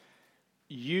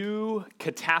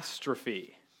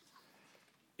Eucatastrophe.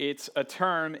 It's a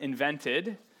term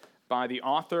invented by the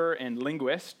author and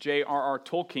linguist J.R.R.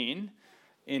 Tolkien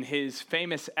in his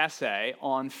famous essay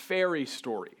on fairy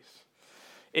stories.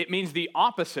 It means the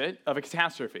opposite of a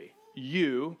catastrophe.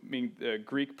 Eu, meaning the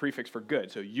Greek prefix for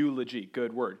good, so eulogy,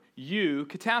 good word.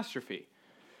 Eucatastrophe.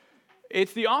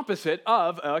 It's the opposite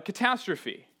of a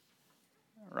catastrophe,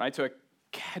 right? So a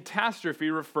catastrophe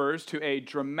refers to a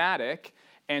dramatic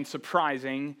and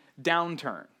surprising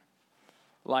downturn,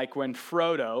 like when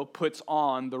Frodo puts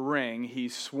on the ring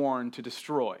he's sworn to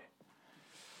destroy,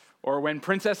 or when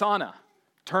Princess Anna,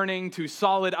 turning to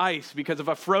solid ice because of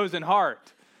a frozen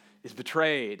heart, is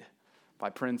betrayed by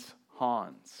Prince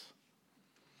Hans.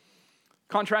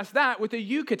 Contrast that with a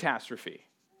eucatastrophe,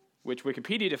 which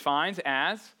Wikipedia defines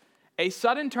as a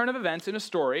sudden turn of events in a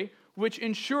story which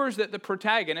ensures that the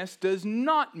protagonist does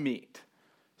not meet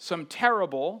some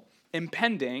terrible,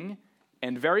 impending,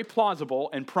 and very plausible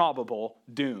and probable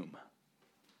doom.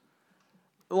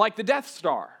 Like the Death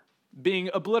Star being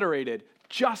obliterated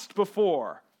just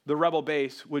before the rebel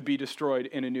base would be destroyed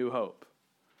in A New Hope.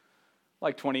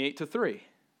 Like 28-3.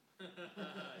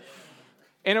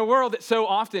 In a world that so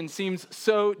often seems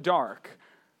so dark,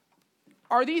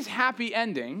 are these happy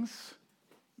endings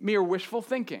mere wishful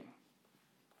thinking?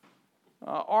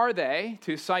 Are they,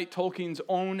 to cite Tolkien's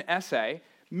own essay,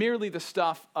 merely the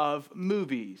stuff of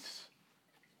movies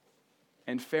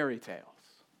and fairy tales?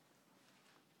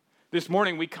 This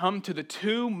morning we come to the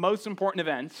two most important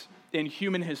events in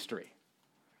human history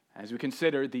as we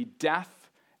consider the death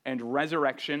and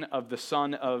resurrection of the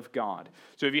Son of God.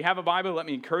 So if you have a Bible, let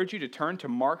me encourage you to turn to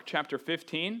Mark chapter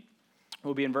 15.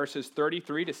 We'll be in verses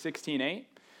 33 to 16:8.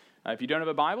 If you don't have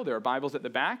a Bible, there are Bibles at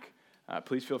the back.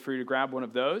 Please feel free to grab one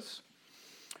of those.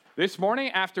 This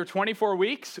morning, after 24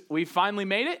 weeks, we finally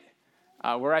made it.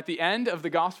 We're at the end of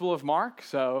the Gospel of Mark,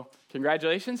 so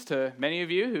congratulations to many of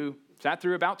you who sat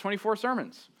through about 24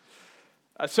 sermons.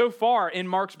 So far in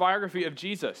Mark's biography of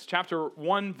Jesus, chapter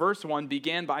 1, verse 1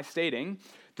 began by stating,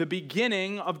 the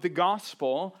beginning of the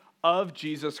gospel of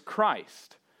Jesus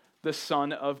Christ, the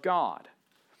Son of God.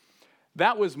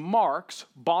 That was Mark's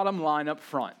bottom line up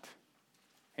front.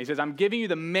 He says, I'm giving you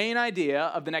the main idea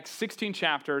of the next 16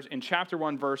 chapters in chapter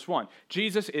 1, verse 1.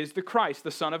 Jesus is the Christ, the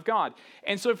Son of God.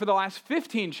 And so for the last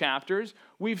 15 chapters,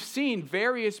 we've seen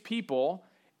various people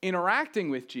interacting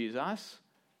with Jesus,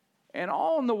 and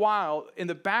all in the while, in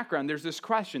the background, there's this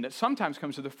question that sometimes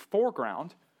comes to the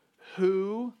foreground: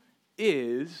 who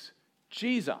is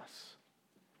Jesus?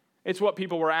 It's what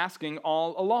people were asking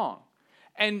all along.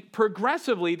 And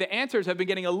progressively, the answers have been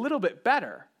getting a little bit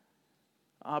better,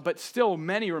 but still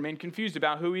many remain confused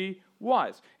about who he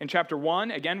was. In chapter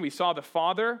 1, again, we saw the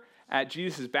Father at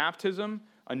Jesus' baptism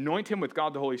anoint him with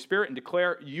God the Holy Spirit and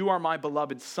declare, "You are my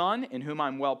beloved Son, in whom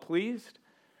I'm well pleased."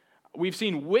 We've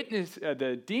seen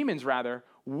the demons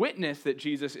witness that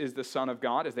Jesus is the Son of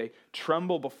God as they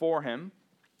tremble before him.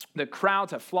 The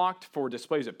crowds have flocked for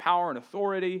displays of power and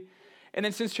authority. And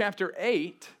then since chapter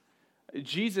 8,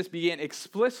 Jesus began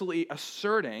explicitly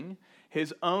asserting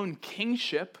his own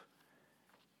kingship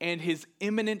and his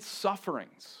imminent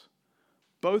sufferings,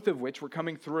 both of which were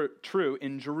coming true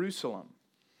in Jerusalem.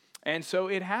 And so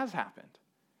it has happened.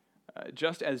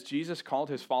 Just as Jesus called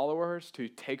his followers to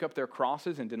take up their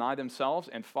crosses and deny themselves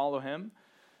and follow him,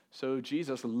 so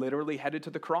Jesus literally headed to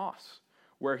the cross,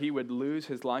 where he would lose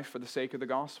his life for the sake of the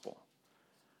gospel.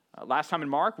 Last time in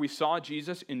Mark, we saw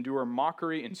Jesus endure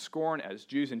mockery and scorn as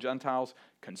Jews and Gentiles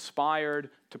conspired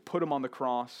to put him on the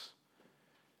cross.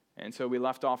 And so we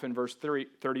left off in verse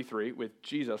 33 with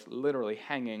Jesus literally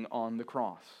hanging on the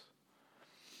cross.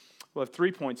 We'll have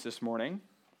 3 points this morning.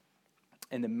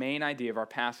 And the main idea of our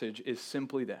passage is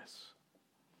simply this: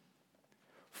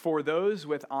 for those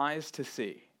with eyes to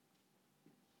see,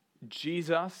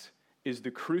 Jesus is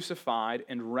the crucified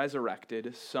and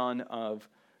resurrected Son of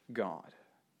God.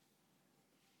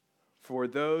 For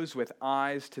those with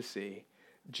eyes to see,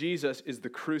 Jesus is the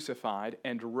crucified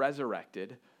and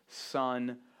resurrected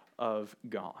Son of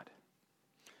God.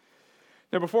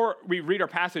 Now, before we read our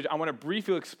passage, I want to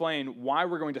briefly explain why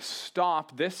we're going to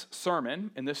stop this sermon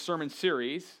in this sermon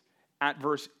series at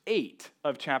verse 8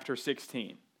 of chapter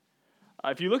 16.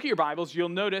 If you look at your Bibles, you'll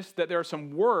notice that there are some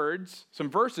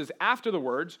verses after the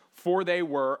words, "for they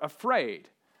were afraid."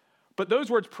 But those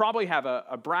words probably have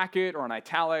a bracket or an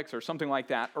italics or something like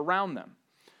that around them.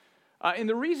 And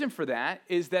the reason for that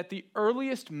is that the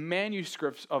earliest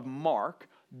manuscripts of Mark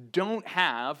don't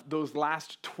have those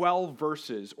last 12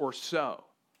 verses or so.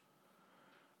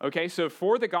 Okay, so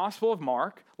for the Gospel of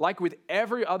Mark, like with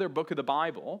every other book of the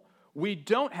Bible, we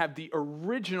don't have the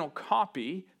original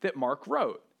copy that Mark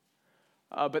wrote.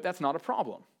 but that's not a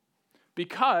problem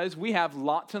because we have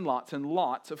lots and lots and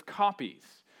lots of copies.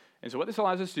 And so what this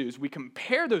allows us to do is we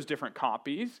compare those different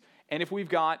copies, and if we've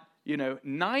got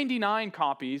 99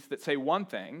 copies that say one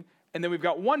thing, and then we've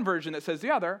got one version that says the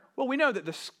other, well, we know that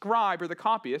the scribe or the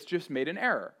copyist just made an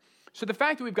error. So the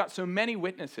fact that we've got so many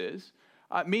witnesses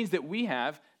means that we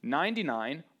have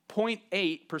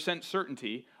 99.8%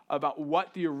 certainty about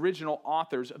what the original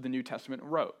authors of the New Testament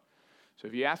wrote. So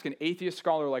if you ask an atheist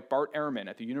scholar like Bart Ehrman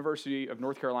at the University of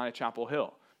North Carolina, Chapel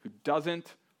Hill, who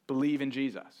doesn't believe in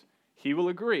Jesus, he will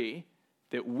agree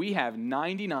that we have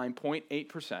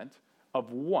 99.8%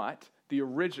 of what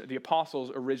the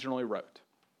apostles originally wrote.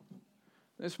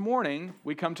 This morning,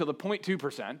 we come to the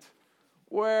 0.2%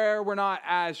 where we're not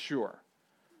as sure.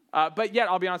 But yet,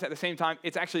 I'll be honest, at the same time,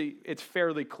 it's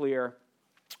fairly clear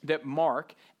that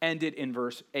Mark ended in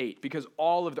verse 8 because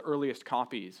all of the earliest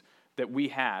copies that we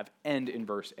have end in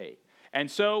verse 8.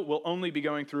 And so we'll only be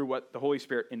going through what the Holy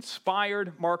Spirit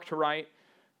inspired Mark to write,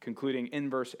 concluding in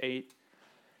verse 8.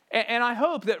 And I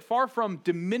hope that far from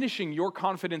diminishing your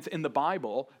confidence in the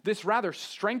Bible, this rather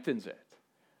strengthens it.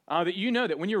 That you know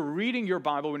that when you're reading your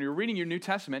Bible, when you're reading your New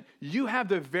Testament, you have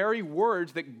the very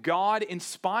words that God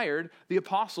inspired the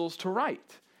apostles to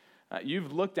write.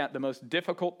 You've looked at the most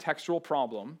difficult textual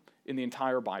problem in the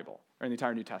entire Bible, or in the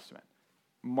entire New Testament,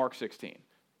 Mark 16.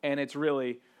 And it's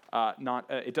really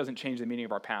it doesn't change the meaning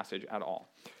of our passage at all.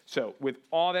 So with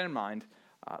all that in mind,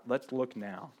 let's look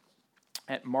now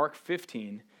at Mark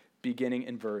 15, beginning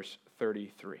in verse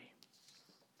 33.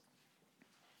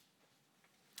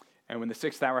 And when the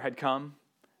 6th hour had come,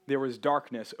 there was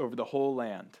darkness over the whole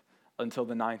land until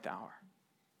the 9th hour.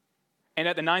 And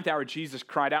at the 9th hour, Jesus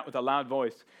cried out with a loud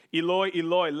voice, Eloi,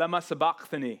 Eloi, lema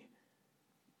sabachthani,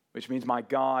 which means, my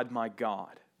God,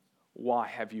 why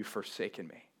have you forsaken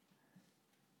me?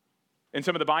 And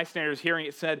some of the bystanders hearing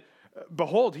it said,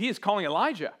 behold, he is calling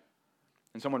Elijah.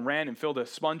 And someone ran and filled a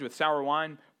sponge with sour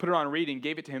wine, put it on a reed, and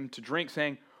gave it to him to drink,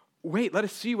 saying, wait, let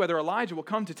us see whether Elijah will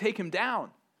come to take him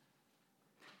down.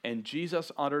 And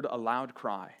Jesus uttered a loud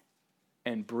cry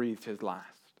and breathed his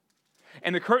last.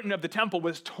 And the curtain of the temple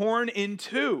was torn in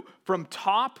two from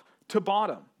top to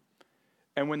bottom.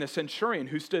 And when the centurion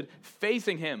who stood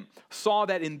facing him saw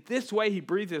that in this way he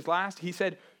breathed his last, he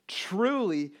said,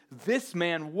 truly, this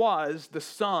man was the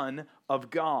Son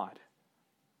of God.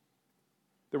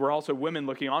 There were also women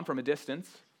looking on from a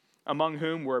distance, among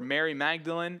whom were Mary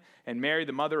Magdalene and Mary,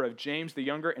 the mother of James the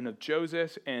younger and of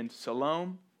Joseph and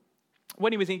Salome.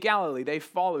 When he was in Galilee, they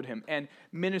followed him and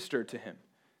ministered to him.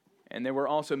 And there were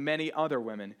also many other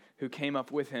women who came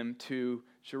up with him to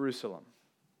Jerusalem.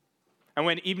 And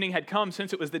when evening had come,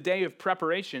 since it was the day of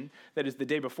preparation, that is the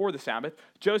day before the Sabbath,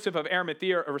 Joseph of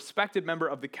Arimathea, a respected member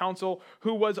of the council,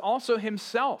 who was also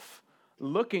himself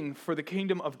looking for the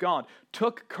kingdom of God,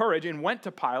 took courage and went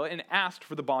to Pilate and asked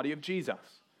for the body of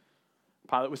Jesus.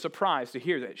 Pilate was surprised to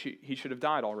hear that he should have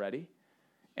died already.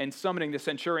 And summoning the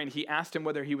centurion, he asked him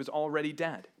whether he was already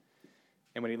dead.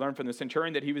 And when he learned from the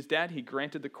centurion that he was dead, he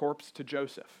granted the corpse to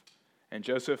Joseph. And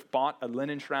Joseph bought a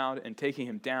linen shroud, and taking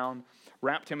him down,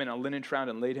 wrapped him in a linen shroud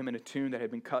and laid him in a tomb that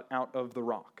had been cut out of the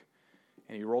rock.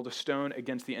 And he rolled a stone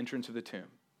against the entrance of the tomb.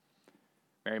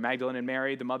 Mary Magdalene and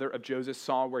Mary, the mother of Joseph,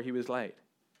 saw where he was laid.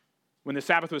 When the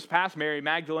Sabbath was past, Mary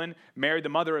Magdalene, Mary, the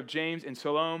mother of James, and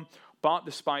Salome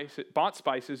bought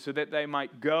spices so that they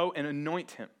might go and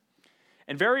anoint him.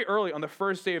 And very early on the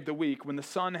first day of the week, when the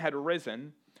sun had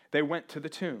risen, they went to the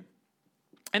tomb.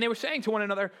 And they were saying to one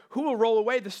another, who will roll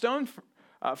away the stone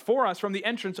for us from the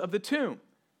entrance of the tomb?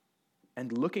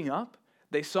 And looking up,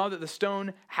 they saw that the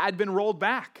stone had been rolled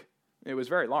back. It was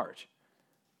very large.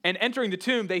 And entering the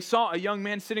tomb, they saw a young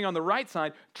man sitting on the right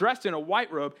side, dressed in a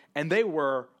white robe, and they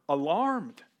were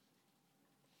alarmed.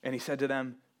 And he said to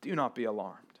them, do not be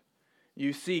alarmed.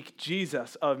 You seek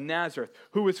Jesus of Nazareth,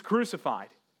 who was crucified.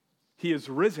 He is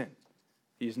risen.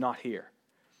 He is not here.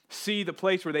 See the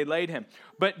place where they laid him.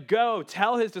 But go,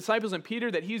 tell his disciples and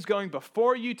Peter that he's going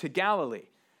before you to Galilee.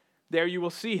 There you will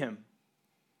see him,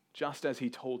 just as he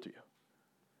told you.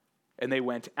 And they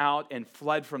went out and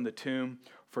fled from the tomb,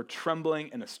 for trembling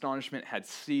and astonishment had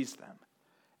seized them.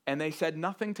 And they said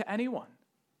nothing to anyone,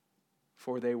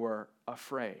 for they were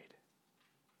afraid.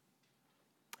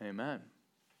 Amen.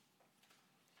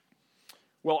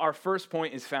 Well, our first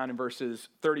point is found in verses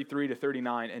 33 to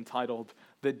 39, entitled,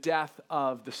 The Death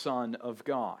of the Son of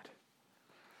God.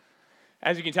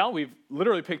 As you can tell, we've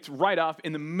literally picked right up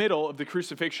in the middle of the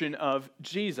crucifixion of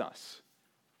Jesus.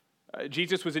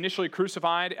 Jesus was initially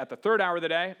crucified at the third hour of the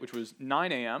day, which was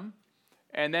 9 a.m.,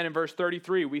 and then in verse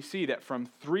 33, we see that from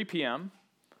 3 p.m.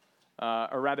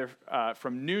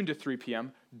 from noon to 3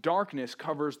 p.m., darkness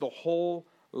covers the whole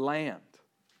land.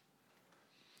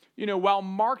 You know, while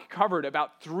Mark covered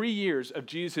about 3 years of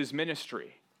Jesus'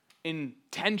 ministry in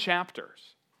 10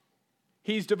 chapters,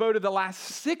 he's devoted the last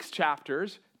 6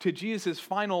 chapters to Jesus'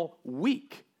 final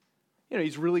week. You know,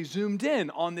 he's really zoomed in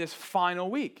on this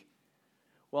final week.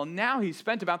 Well, now he's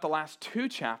spent about the last 2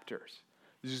 chapters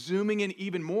zooming in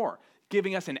even more,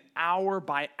 giving us an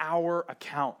hour-by-hour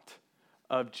account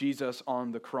of Jesus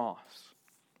on the cross.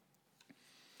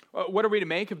 What are we to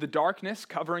make of the darkness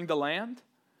covering the land?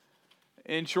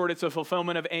 In short, it's a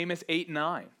fulfillment of Amos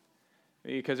 8:9,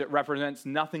 because it represents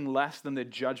nothing less than the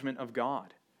judgment of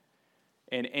God.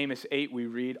 In Amos 8, we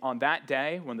read, "On that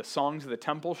day, when the songs of the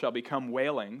temple shall become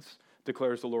wailings,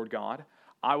 declares the Lord God,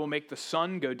 I will make the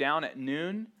sun go down at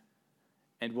noon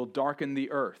and will darken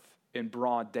the earth in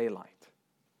broad daylight."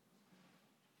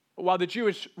 While the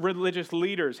Jewish religious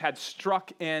leaders had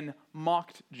struck and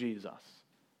mocked Jesus,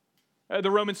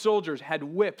 the Roman soldiers had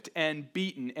whipped and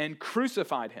beaten and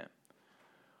crucified him,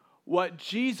 what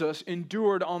Jesus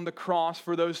endured on the cross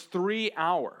for those 3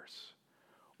 hours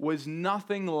was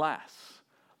nothing less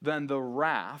than the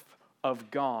wrath of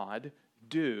God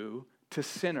due to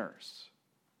sinners.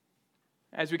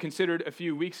 As we considered a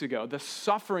few weeks ago, the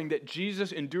suffering that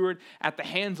Jesus endured at the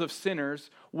hands of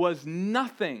sinners was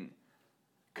nothing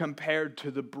compared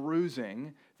to the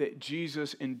bruising that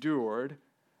Jesus endured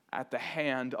at the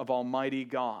hand of Almighty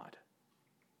God.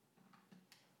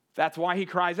 That's why he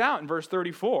cries out in verse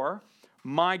 34,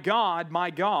 my God,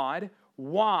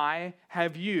 why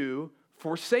have you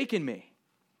forsaken me?"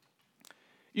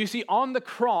 You see, on the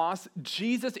cross,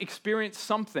 Jesus experienced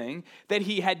something that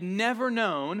he had never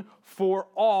known for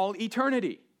all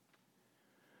eternity.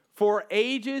 For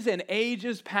ages and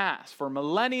ages past, for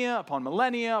millennia upon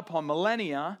millennia upon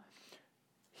millennia,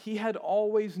 he had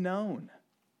always known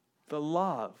the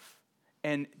love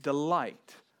and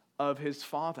delight of his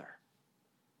Father.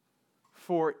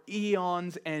 For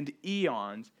eons and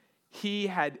eons, he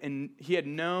had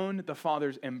known the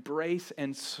Father's embrace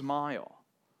and smile.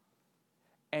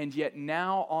 And yet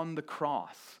now on the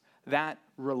cross, that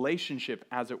relationship,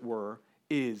 as it were,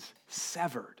 is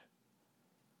severed.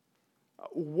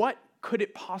 What could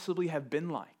it possibly have been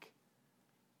like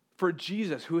for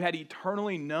Jesus, who had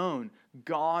eternally known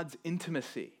God's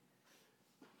intimacy,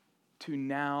 to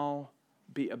now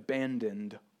be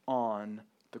abandoned on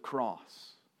the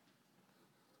cross?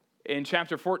 In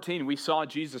chapter 14, we saw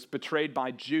Jesus betrayed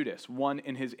by Judas, one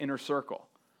in his inner circle.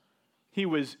 He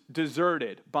was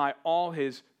deserted by all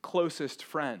his closest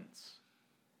friends.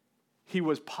 He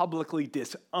was publicly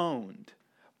disowned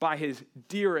by his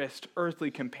dearest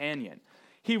earthly companion.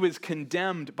 He was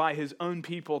condemned by his own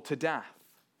people to death.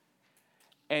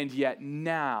 And yet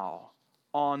now,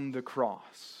 on the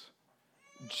cross,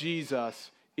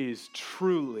 Jesus is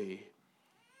truly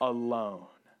alone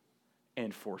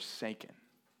and forsaken,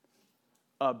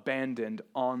 abandoned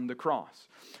on the cross.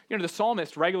 You know, the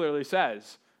psalmist regularly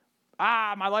says,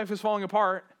 my life is falling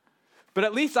apart, but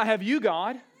at least I have you,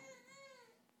 God.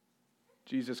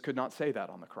 Jesus could not say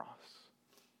that on the cross.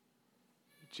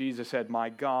 Jesus said, my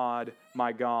God,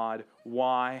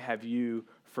 why have you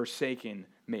forsaken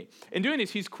me? In doing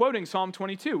this, he's quoting Psalm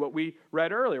 22, what we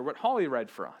read earlier, what Holly read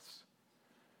for us.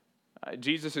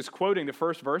 Jesus is quoting the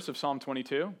first verse of Psalm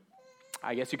 22.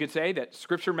 I guess you could say that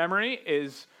scripture memory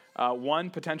is one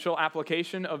potential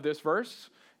application of this verse.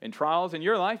 In trials in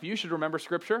your life, you should remember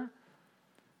scripture.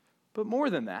 But more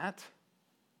than that,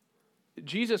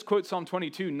 Jesus quotes Psalm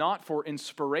 22 not for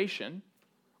inspiration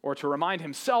or to remind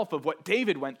himself of what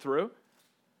David went through,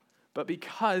 but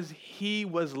because he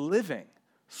was living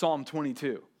Psalm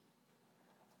 22.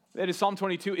 That is, Psalm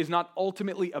 22 is not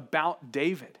ultimately about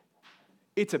David.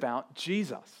 It's about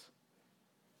Jesus.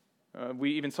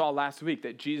 We even saw last week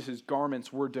that Jesus'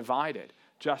 garments were divided,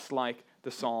 just like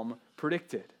the psalm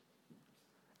predicted.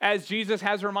 As Jesus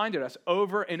has reminded us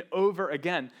over and over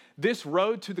again, this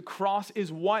road to the cross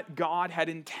is what God had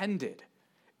intended.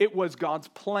 It was God's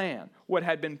plan, what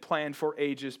had been planned for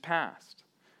ages past.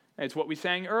 And it's what we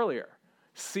sang earlier.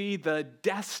 See the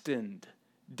destined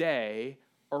day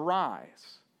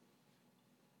arise.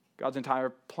 God's entire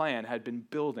plan had been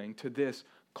building to this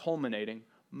culminating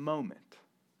moment.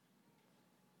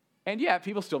 And yet,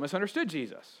 people still misunderstood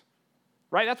Jesus.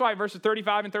 Right? That's why verses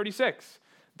 35 and 36,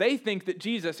 they think that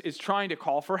Jesus is trying to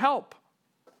call for help.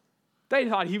 They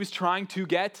thought he was trying to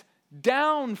get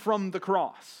down from the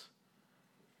cross.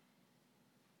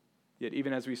 Yet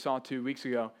even as we saw 2 weeks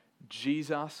ago,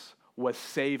 Jesus was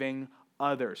saving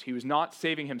others. He was not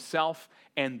saving himself,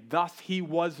 and thus he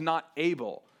was not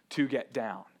able to get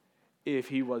down if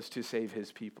he was to save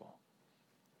his people.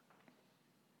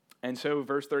 And so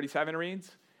verse 37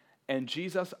 reads, "And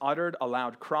Jesus uttered a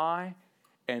loud cry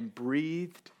and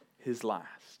breathed his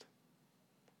last."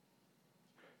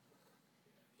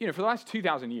 You know, for the last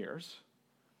 2,000 years,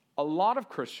 a lot of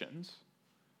Christians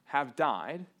have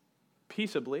died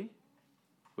peaceably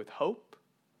with hope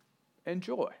and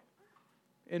joy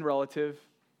in relative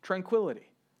tranquility.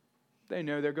 They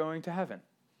know they're going to heaven.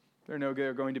 They know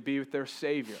they're going to be with their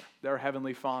Savior, their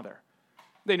Heavenly Father.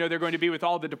 They know they're going to be with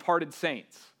all the departed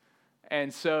saints.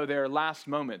 And so their last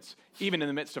moments, even in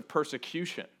the midst of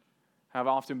persecution, have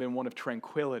often been one of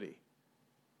tranquility.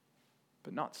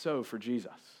 But not so for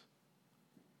Jesus.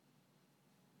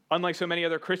 Unlike so many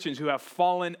other Christians who have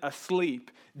fallen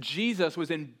asleep, Jesus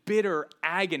was in bitter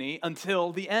agony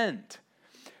until the end.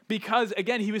 Because,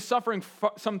 again, he was suffering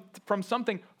from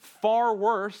something far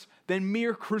worse than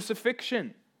mere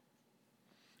crucifixion.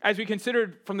 As we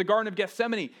considered from the Garden of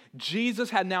Gethsemane,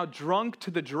 Jesus had now drunk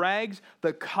to the dregs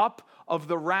the cup of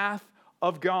the wrath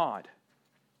of God.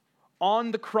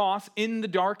 On the cross, in the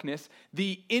darkness,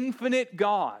 the infinite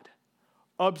God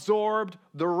absorbed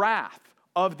the wrath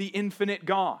of the infinite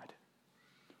God.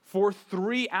 For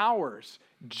 3 hours,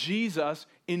 Jesus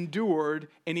endured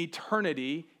an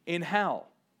eternity in hell.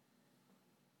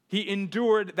 He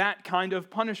endured that kind of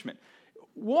punishment.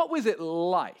 What was it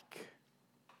like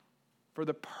for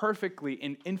the perfectly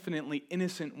and infinitely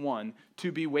innocent one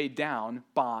to be weighed down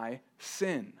by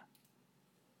sin?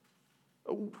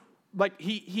 Like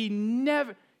he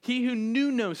who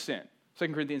knew no sin,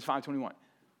 2 Corinthians 5:21.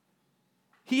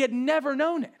 He had never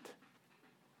known it.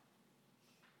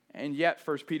 And yet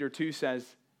 1 Peter 2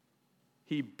 says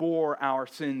he bore our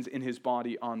sins in his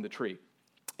body on the tree.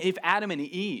 If Adam and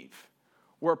Eve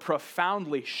were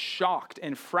profoundly shocked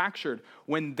and fractured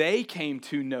when they came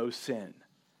to know sin,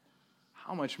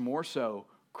 how much more so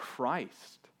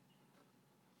Christ?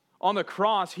 On the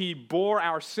cross, he bore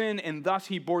our sin, and thus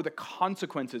he bore the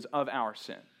consequences of our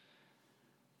sin.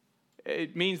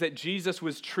 It means that Jesus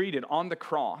was treated on the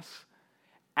cross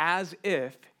as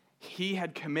if he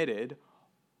had committed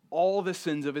all the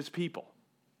sins of his people.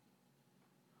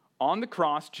 On the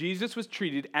cross, Jesus was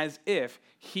treated as if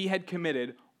he had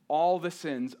committed all the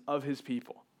sins of his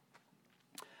people.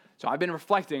 So I've been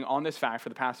reflecting on this fact for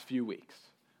the past few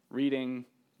weeks, reading,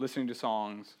 listening to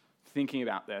songs, thinking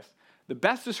about this. The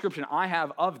best description I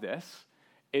have of this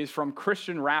is from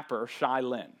Christian rapper Shai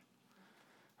Linne.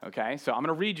 Okay, so I'm going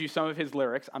to read you some of his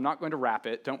lyrics. I'm not going to rap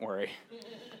it, don't worry.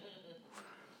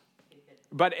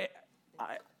 But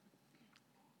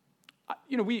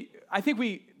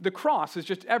the cross is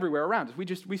just everywhere around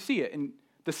us. We see it, and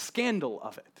the scandal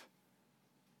of it.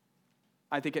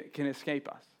 I think it can escape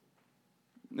us.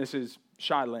 This is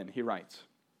Shai Linne. He writes,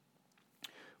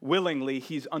 "Willingly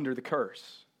he's under the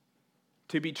curse,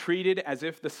 to be treated as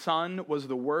if the sun was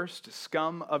the worst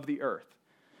scum of the earth.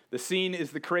 The scene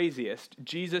is the craziest,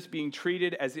 Jesus being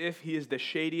treated as if he is the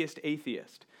shadiest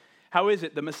atheist. How is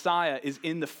it the Messiah is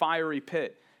in the fiery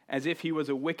pit, as if he was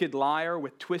a wicked liar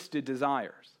with twisted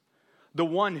desires? The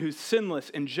one who's sinless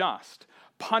and just,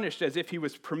 punished as if he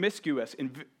was promiscuous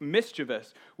and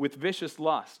mischievous with vicious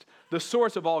lust, the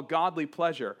source of all godly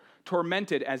pleasure,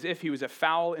 tormented as if he was a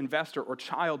foul investor or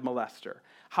child molester.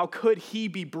 How could he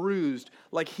be bruised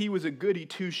like he was a goody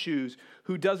two-shoes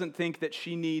who doesn't think that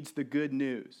she needs the good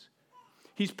news?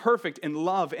 He's perfect in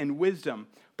love and wisdom,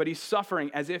 but he's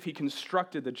suffering as if he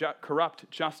constructed the corrupt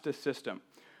justice system.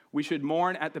 We should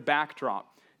mourn at the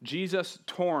backdrop. Jesus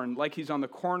torn like he's on the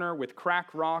corner with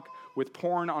crack rock with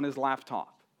porn on his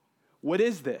laptop. What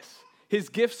is this? His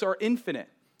gifts are infinite,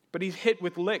 but he's hit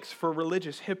with licks for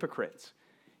religious hypocrites.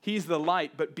 He's the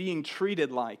light, but being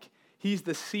treated like. He's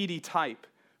the seedy type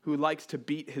who likes to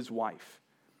beat his wife.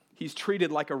 He's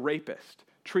treated like a rapist,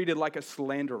 treated like a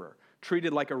slanderer,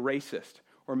 treated like a racist,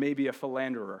 or maybe a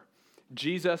philanderer.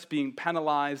 Jesus being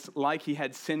penalized like he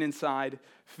had sin inside,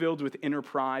 filled with inner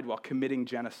pride while committing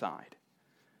genocide.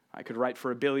 I could write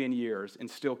for 1 billion years and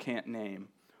still can't name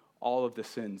all of the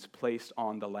sins placed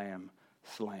on the Lamb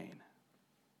slain.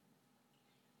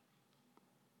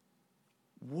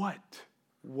 What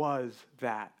was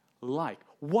that like?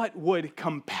 What would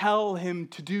compel him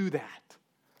to do that?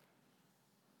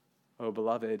 Oh,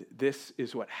 beloved, this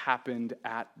is what happened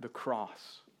at the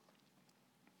cross.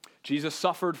 Jesus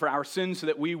suffered for our sins so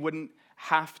that we wouldn't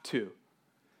have to.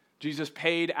 Jesus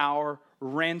paid our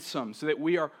ransom so that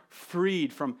we are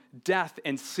freed from death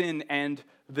and sin and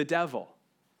the devil.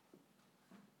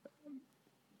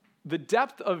 The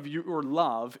depth of your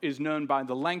love is known by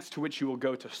the lengths to which you will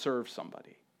go to serve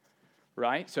somebody,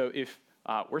 right? So if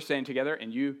we're staying together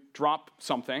and you drop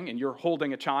something and you're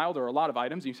holding a child or a lot of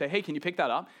items and you say, hey, can you pick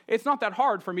that up? It's not that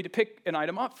hard for me to pick an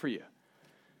item up for you.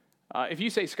 If you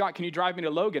say, Scott, can you drive me to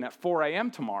Logan at 4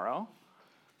 a.m. tomorrow?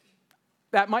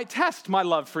 That might test my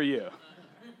love for you.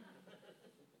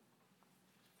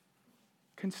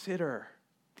 Consider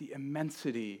the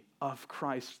immensity of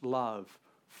Christ's love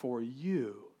for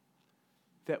you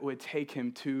that would take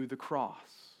him to the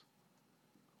cross.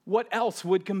 What else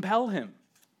would compel him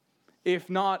if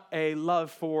not a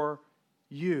love for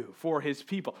you, for his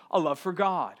people, a love for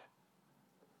God?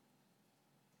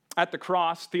 At the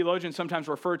cross, theologians sometimes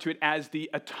refer to it as the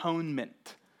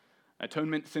atonement.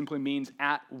 Atonement simply means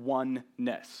at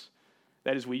oneness.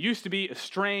 That is, we used to be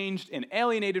estranged and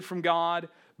alienated from God,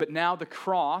 but now the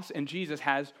cross and Jesus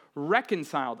has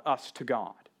reconciled us to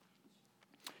God.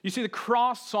 You see, the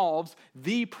cross solves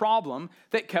the problem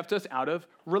that kept us out of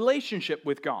relationship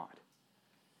with God.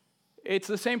 It's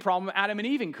the same problem Adam and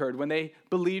Eve incurred when they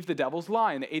believed the devil's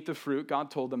lie and they ate the fruit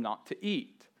God told them not to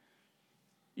eat.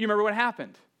 You remember what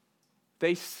happened?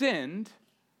 They sinned,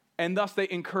 and thus they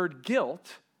incurred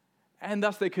guilt, and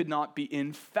thus they could not be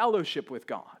in fellowship with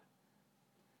God.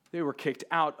 They were kicked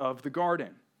out of the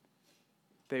garden.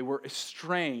 They were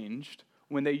estranged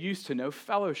when they used to know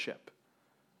fellowship.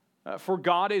 For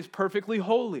God is perfectly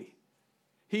holy.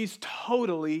 He's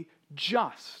totally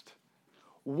just.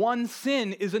 One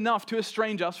sin is enough to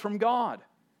estrange us from God.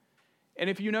 And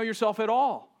if you know yourself at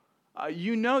all,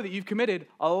 you know that you've committed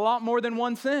a lot more than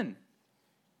one sin.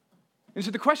 And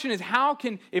so the question is,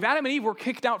 if Adam and Eve were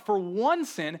kicked out for one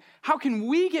sin, how can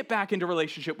we get back into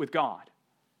relationship with God?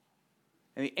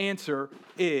 And the answer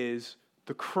is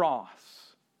the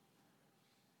cross.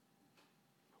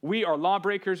 We are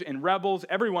lawbreakers and rebels,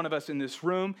 every one of us in this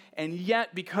room, and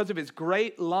yet because of his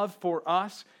great love for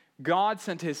us, God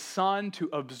sent his Son to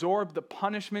absorb the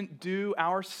punishment due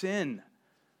our sin.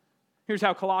 Here's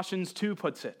how Colossians 2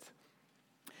 puts it.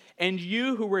 And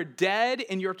you who were dead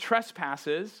in your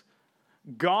trespasses,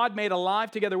 God made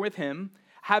alive together with him,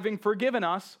 having forgiven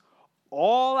us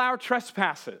all our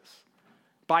trespasses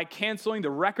by canceling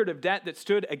the record of debt that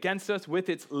stood against us with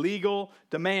its legal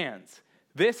demands.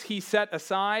 This he set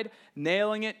aside,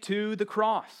 nailing it to the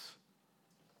cross.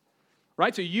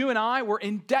 Right? So you and I were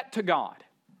in debt to God.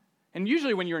 And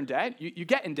usually when you're in debt, you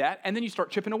get in debt and then you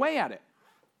start chipping away at it.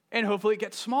 And hopefully it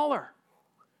gets smaller.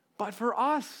 But for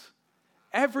us,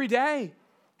 every day,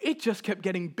 it just kept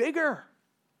getting bigger.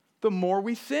 The more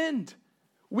we sinned.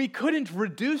 We couldn't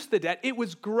reduce the debt. It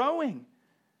was growing.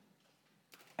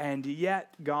 And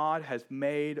yet God has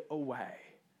made a way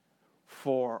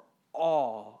for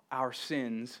all our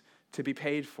sins to be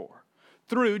paid for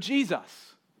through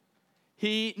Jesus.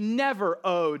 He never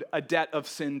owed a debt of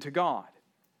sin to God.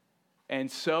 And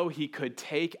so he could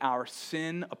take our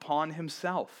sin upon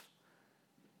himself.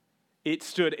 It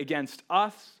stood against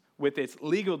us with its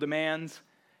legal demands.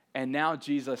 And now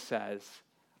Jesus says,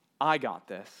 I got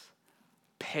this,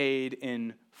 paid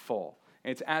in full.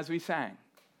 And it's as we sang,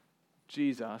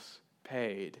 Jesus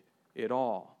paid it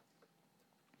all.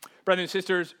 Brothers and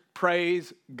sisters,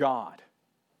 praise God.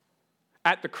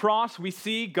 At the cross, we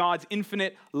see God's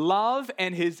infinite love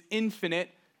and his infinite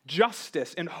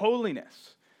justice and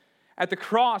holiness. At the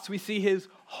cross, we see his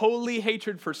holy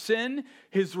hatred for sin,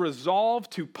 his resolve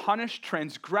to punish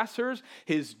transgressors,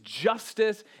 his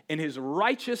justice and his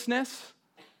righteousness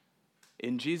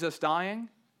in Jesus dying.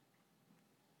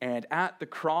 And at the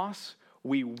cross,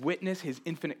 we witness his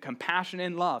infinite compassion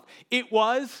and love. It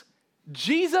was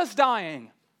Jesus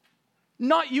dying,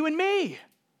 not you and me.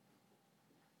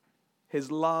 His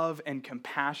love and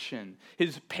compassion,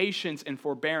 his patience and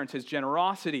forbearance, his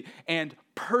generosity and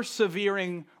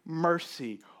persevering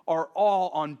mercy are all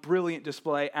on brilliant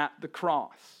display at the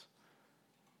cross.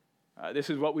 This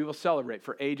is what we will celebrate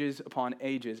for ages upon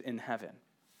ages in heaven.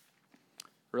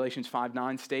 Galatians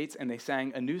 5:9 states, and they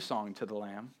sang a new song to the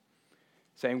Lamb,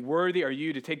 saying, worthy are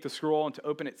you to take the scroll and to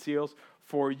open its seals,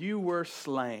 for you were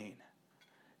slain,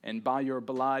 and by your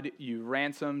blood you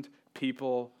ransomed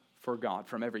people for God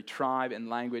from every tribe and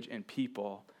language and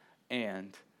people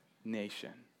and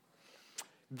nation.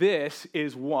 This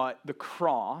is what the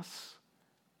cross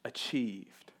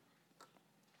achieved.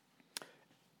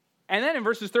 And then in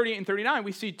verses 38 and 39,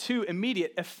 we see two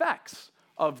immediate effects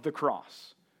of the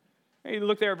cross. You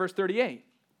look there at verse 38.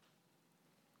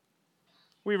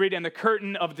 We read, and the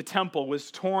curtain of the temple was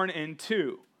torn in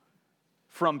two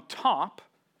from top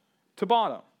to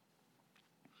bottom.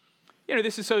 You know,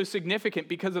 this is so significant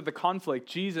because of the conflict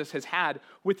Jesus has had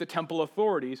with the temple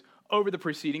authorities over the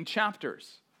preceding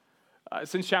chapters.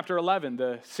 Since chapter 11,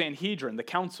 the Sanhedrin, the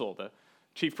council, the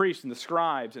chief priests and the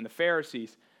scribes and the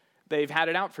Pharisees, they've had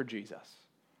it out for Jesus.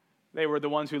 They were the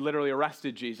ones who literally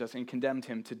arrested Jesus and condemned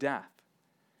him to death.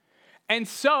 And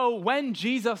so when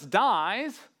Jesus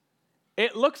dies,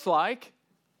 it looks like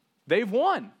they've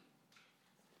won,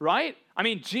 right? I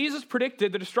mean, Jesus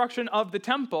predicted the destruction of the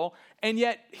temple, and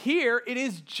yet here it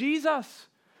is Jesus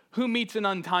who meets an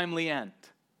untimely end.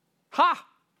 Ha!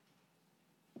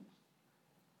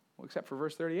 Well, except for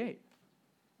verse 38.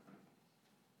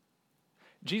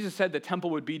 Jesus said the temple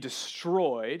would be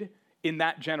destroyed in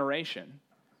that generation.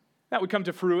 That would come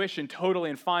to fruition totally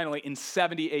and finally in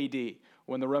 70 AD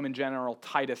when the Roman general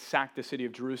Titus sacked the city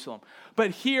of Jerusalem.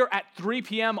 But here at 3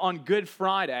 p.m. on Good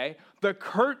Friday, the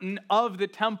curtain of the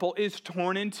temple is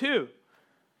torn in two.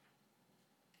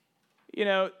 You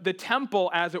know, the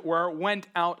temple, as it were, went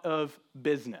out of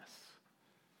business.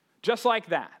 Just like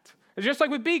that. It's just like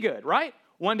with Be Good, right?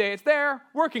 One day it's there,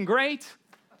 working great.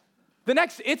 The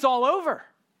next, it's all over.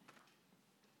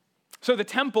 So the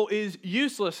temple is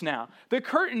useless now. The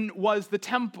curtain of the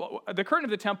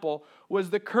temple was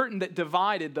the curtain that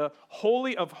divided the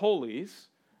Holy of Holies,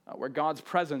 where God's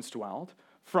presence dwelled,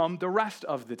 from the rest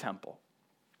of the temple.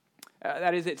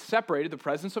 That is, it separated the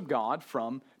presence of God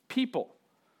from people.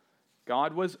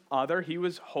 God was other, he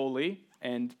was holy,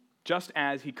 and just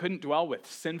as he couldn't dwell with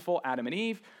sinful Adam and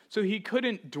Eve, so he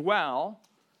couldn't dwell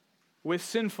with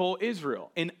sinful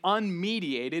Israel in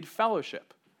unmediated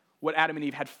fellowship, what Adam and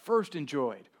Eve had first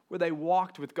enjoyed, where they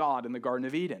walked with God in the Garden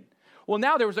of Eden. Well,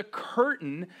 now there was a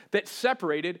curtain that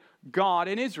separated God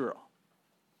and Israel.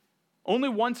 Only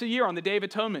once a year on the Day of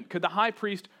Atonement could the high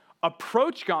priest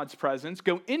approach God's presence,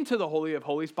 go into the Holy of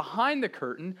Holies behind the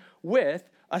curtain with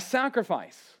a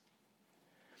sacrifice.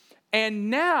 And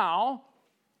now,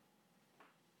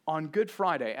 on Good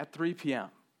Friday at 3 p.m.,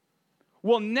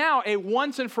 well, now a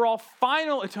once and for all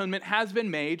final atonement has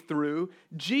been made through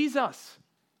Jesus.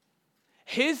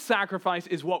 His sacrifice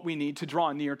is what we need to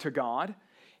draw near to God.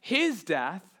 His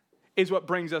death is what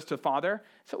brings us to the Father.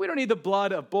 So we don't need the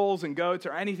blood of bulls and goats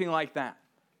or anything like that.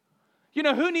 You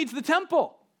know, who needs the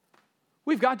temple?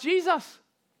 We've got Jesus.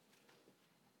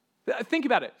 Think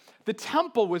about it. The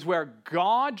temple was where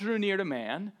God drew near to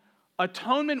man,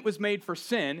 atonement was made for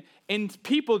sin, and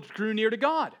people drew near to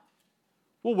God.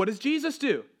 Well, what does Jesus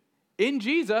do? In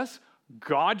Jesus,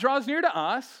 God draws near to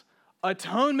us,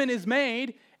 atonement is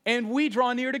made, and we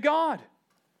draw near to God.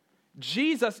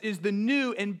 Jesus is the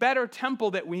new and better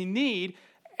temple that we need,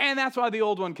 and that's why the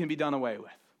old one can be done away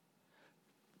with.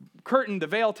 Curtain, the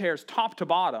veil tears top to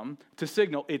bottom to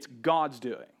signal it's God's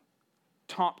doing,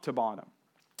 top to bottom.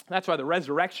 That's why the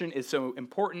resurrection is so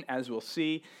important, as we'll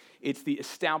see. It's the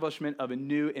establishment of a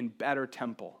new and better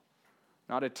temple.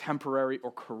 Not a temporary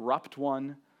or corrupt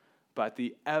one, but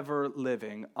the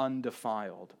ever-living,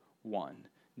 undefiled one,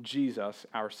 Jesus,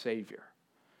 our Savior.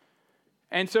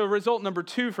 And so result number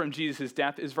 2 from Jesus'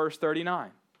 death is verse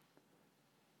 39.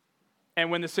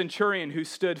 And when the centurion who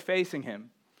stood facing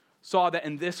him saw that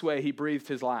in this way he breathed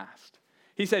his last,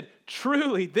 he said,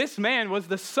 "Truly, this man was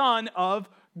the Son of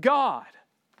God."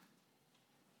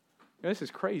 Now, this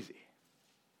is crazy.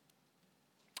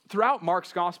 Throughout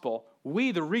Mark's gospel,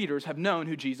 we, the readers, have known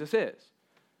who Jesus is.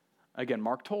 Again,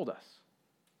 Mark told us.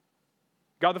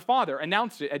 God the Father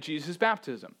announced it at Jesus'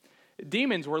 baptism.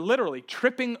 Demons were literally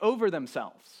tripping over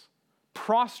themselves,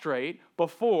 prostrate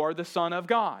before the Son of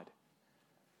God.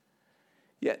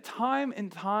 Yet time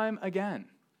and time again,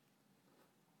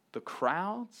 the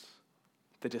crowds,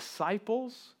 the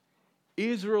disciples,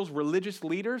 Israel's religious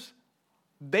leaders,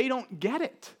 they don't get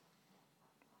it.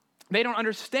 They don't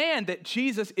understand that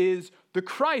Jesus is the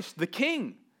Christ, the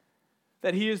King,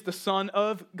 that he is the Son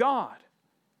of God.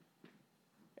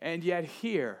 And yet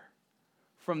here,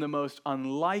 from the most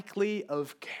unlikely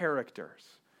of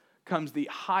characters, comes the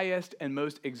highest and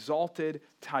most exalted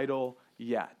title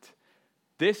yet.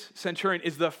 This centurion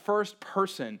is the first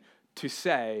person to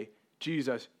say,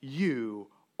 "Jesus,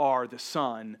 you are the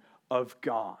Son of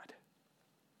God."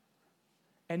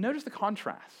 And notice the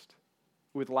contrast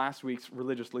with last week's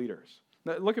religious leaders.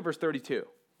 Now, look at verse 32.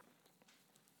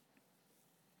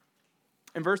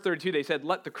 In verse 32, they said,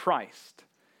 "Let the Christ,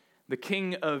 the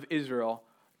King of Israel,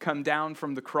 come down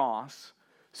from the cross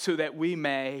so that we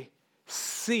may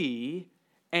see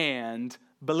and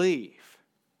believe."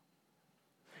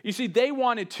 You see, they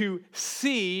wanted to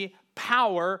see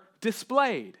power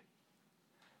displayed.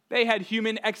 They had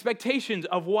human expectations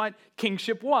of what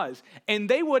kingship was, and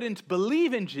they wouldn't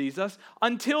believe in Jesus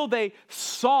until they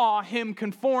saw him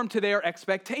conform to their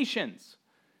expectations.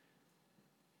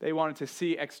 They wanted to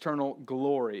see external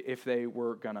glory if they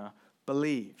were going to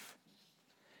believe.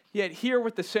 Yet here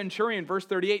with the centurion, verse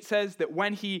 38 says that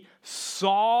when he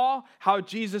saw how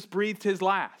Jesus breathed his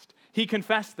last, he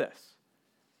confessed this.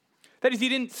 That is, he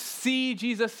didn't see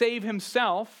Jesus save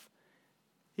himself.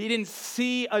 He didn't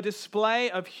see a display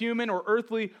of human or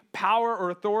earthly power or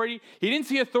authority. He didn't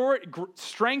see authority,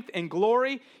 strength and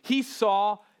glory. He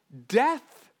saw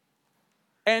death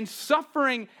and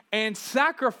suffering and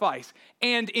sacrifice.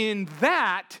 And in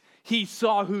that, he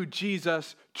saw who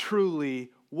Jesus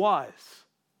truly was.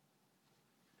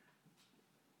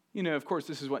 You know, of course,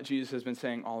 this is what Jesus has been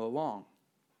saying all along.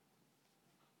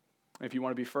 If you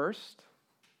want to be first,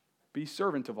 be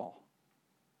servant of all.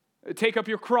 Take up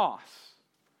your cross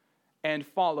and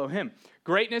follow him.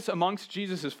 Greatness amongst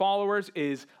Jesus' followers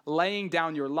is laying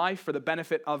down your life for the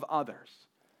benefit of others.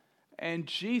 And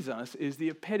Jesus is the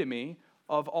epitome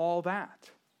of all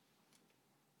that.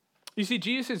 You see,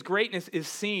 Jesus' greatness is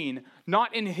seen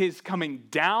not in his coming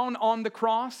down on the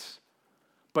cross,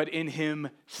 but in him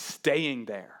staying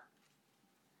there,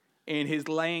 in his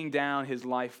laying down his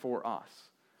life for us.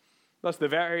 Thus, the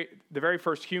very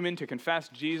first human to confess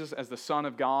Jesus as the Son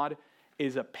of God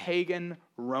is a pagan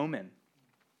Roman,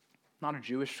 not a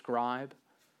Jewish scribe,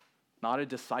 not a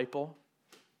disciple.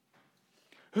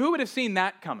 Who would have seen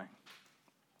that coming?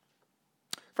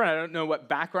 Friend, I don't know what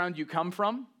background you come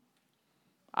from.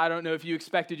 I don't know if you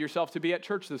expected yourself to be at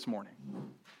church this morning.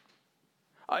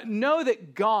 Know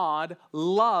that God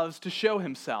loves to show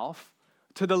himself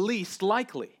to the least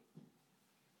likely.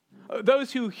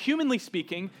 Those who, humanly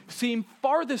speaking, seem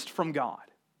farthest from God.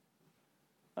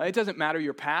 It doesn't matter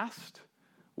your past,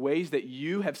 ways that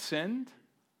you have sinned,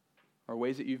 or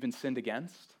ways that you've been sinned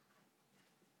against.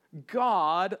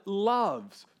 God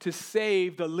loves to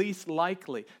save the least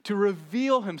likely, to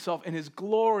reveal himself in his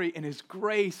glory, in his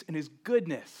grace, in his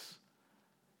goodness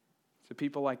to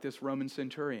people like this Roman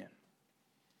centurion.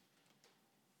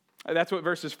 That's what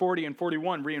verses 40 and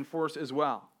 41 reinforce as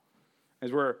well,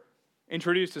 as we're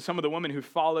introduced to some of the women who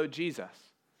followed Jesus.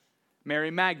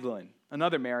 Mary Magdalene,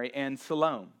 another Mary, and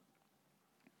Salome.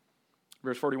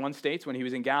 Verse 41 states, when he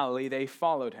was in Galilee, they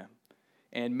followed him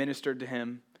and ministered to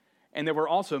him. And there were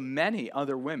also many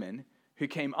other women who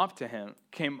came up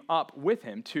with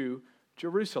him to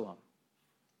Jerusalem.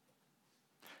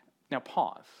 Now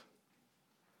pause.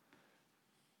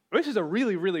 This is a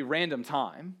really, really random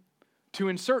time to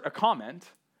insert a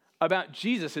comment about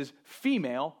Jesus'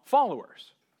 female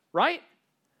followers, right?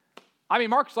 I mean,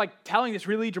 Mark's like telling this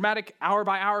really dramatic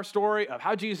hour-by-hour story of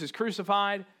how Jesus is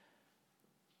crucified.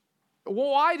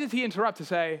 Why does he interrupt to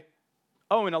say,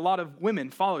 oh, and a lot of women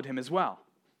followed him as well?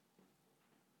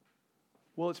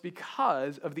 Well, it's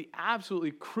because of the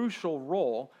absolutely crucial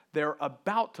role they're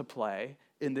about to play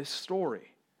in this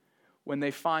story when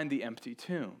they find the empty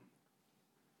tomb.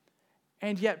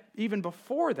 And yet, even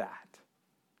before that,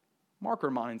 Mark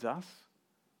reminds us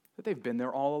that they've been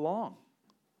there all along.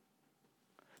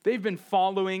 They've been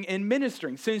following and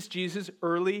ministering since Jesus'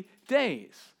 early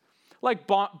days, like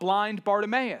blind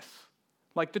Bartimaeus,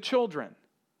 like the children,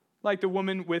 like the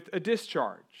woman with a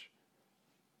discharge.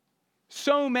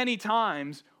 So many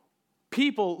times,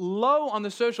 people low on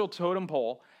the social totem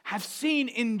pole have seen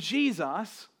in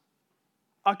Jesus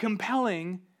a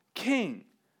compelling king.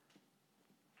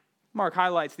 Mark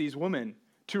highlights these women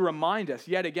to remind us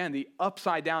yet again the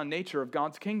upside-down nature of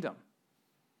God's kingdom.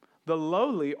 The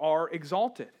lowly are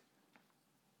exalted.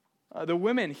 The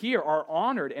women here are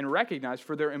honored and recognized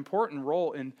for their important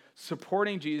role in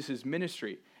supporting Jesus'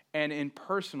 ministry and in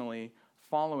personally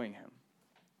following him.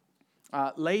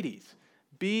 Ladies,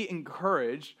 be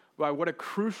encouraged by what a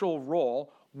crucial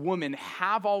role women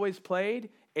have always played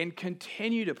and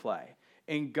continue to play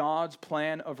in God's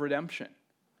plan of redemption.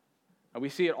 And we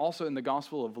see it also in the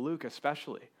Gospel of Luke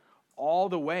especially. All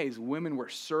the ways women were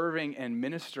serving and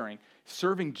ministering,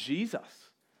 serving Jesus.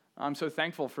 I'm so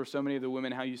thankful for so many of the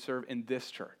women, how you serve in this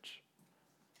church.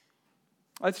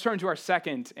 Let's turn to our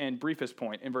second and briefest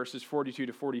point in verses 42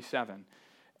 to 47,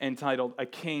 entitled, A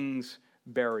King's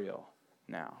Burial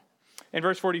Now. In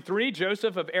verse 43,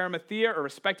 Joseph of Arimathea, a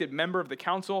respected member of the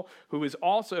council, who was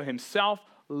also himself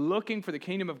looking for the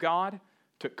kingdom of God,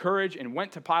 took courage and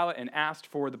went to Pilate and asked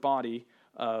for the body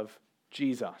of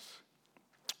Jesus.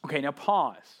 Okay, now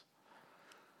pause.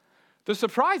 The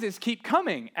surprises keep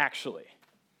coming, actually.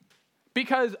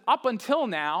 Because up until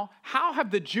now, how have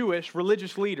the Jewish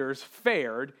religious leaders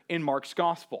fared in Mark's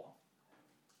gospel?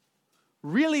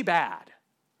 Really bad.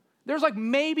 There's like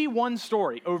maybe one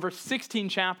story over 16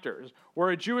 chapters where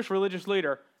a Jewish religious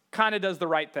leader kind of does the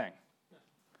right thing.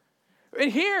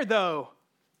 And here, though,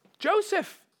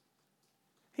 Joseph,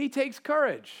 he takes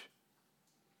courage.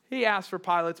 He asks for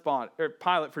Pilate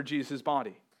for Jesus'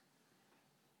 body.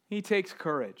 He takes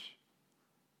courage.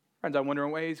 Friends, I wonder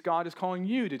in ways God is calling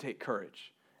you to take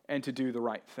courage and to do the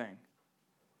right thing.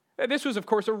 This was, of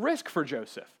course, a risk for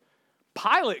Joseph,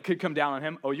 Pilate could come down on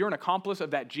him. Oh, you're an accomplice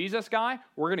of that Jesus guy?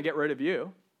 We're going to get rid of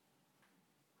you.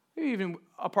 Even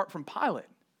apart from Pilate,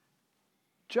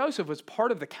 Joseph was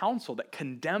part of the council that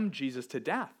condemned Jesus to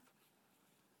death.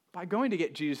 By going to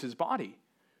get Jesus' body,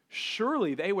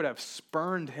 surely they would have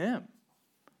spurned him,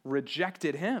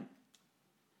 rejected him.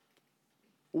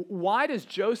 Why does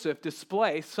Joseph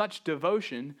display such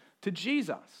devotion to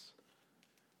Jesus?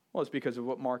 Well, it's because of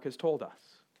what Mark has told us.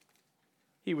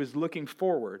 He was looking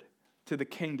forward to the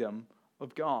kingdom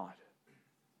of God.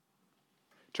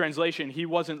 Translation, he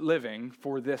wasn't living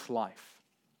for this life.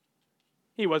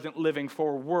 He wasn't living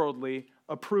for worldly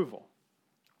approval.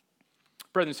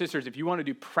 Brothers and sisters, if you want to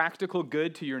do practical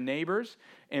good to your neighbors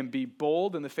and be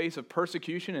bold in the face of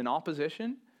persecution and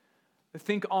opposition,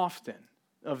 think often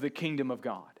of the kingdom of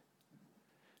God.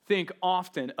 Think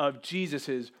often of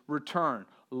Jesus' return.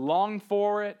 Long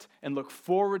for it and look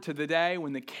forward to the day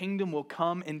when the kingdom will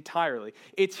come entirely.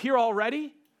 It's here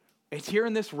already. It's here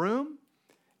in this room.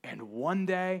 And one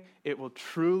day it will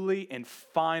truly and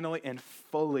finally and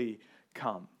fully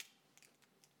come.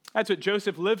 That's what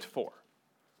Joseph lived for.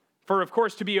 For, of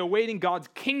course, to be awaiting God's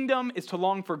kingdom is to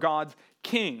long for God's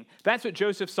king. That's what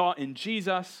Joseph saw in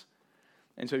Jesus.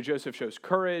 And so Joseph shows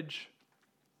courage.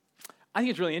 I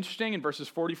think it's really interesting in verses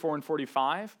 44 and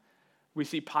 45. We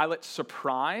see Pilate's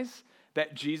surprise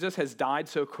that Jesus has died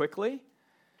so quickly.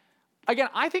 Again,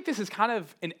 I think this is kind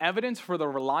of an evidence for the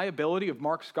reliability of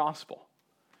Mark's gospel.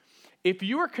 If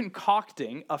you are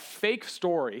concocting a fake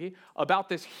story about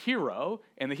this hero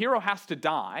and the hero has to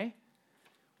die,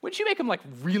 wouldn't you make him like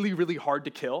really, really hard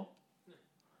to kill?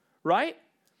 Right?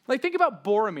 Like think about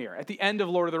Boromir at the end of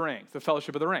Lord of the Rings, the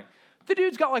Fellowship of the Ring. The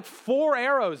dude's got like 4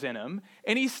 arrows in him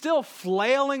and he's still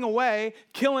flailing away,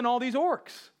 killing all these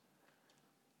orcs.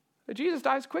 But Jesus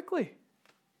dies quickly.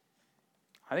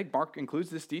 I think Mark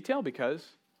includes this detail because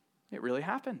it really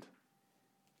happened.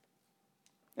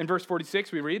 In verse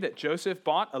 46, we read that Joseph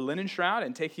bought a linen shroud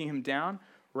and taking him down,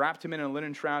 wrapped him in a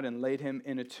linen shroud and laid him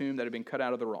in a tomb that had been cut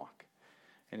out of the rock.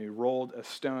 And he rolled a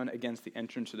stone against the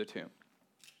entrance of the tomb.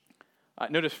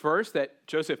 Notice first that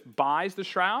Joseph buys the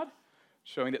shroud,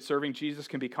 showing that serving Jesus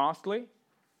can be costly.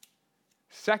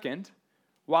 Second,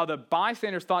 while the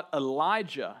bystanders thought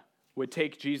Elijah would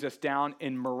take Jesus down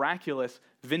in miraculous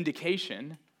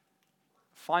vindication,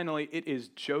 finally it is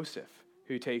Joseph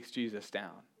who takes Jesus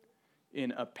down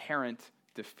in apparent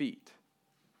defeat.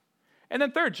 And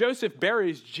then third, Joseph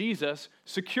buries Jesus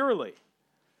securely.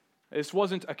 This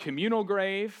wasn't a communal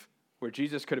grave where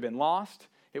Jesus could have been lost.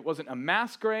 It wasn't a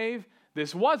mass grave.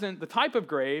 This wasn't the type of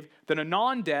grave that a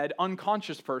non-dead,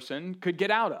 unconscious person could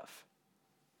get out of.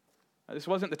 This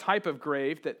wasn't the type of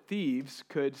grave that thieves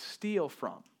could steal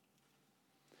from.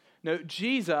 No,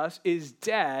 Jesus is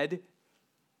dead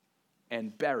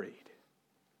and buried.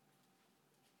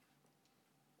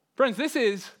 Friends, this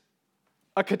is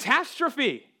a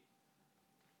catastrophe.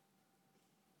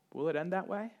 Will it end that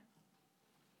way?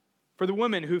 For the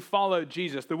women who followed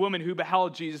Jesus, the women who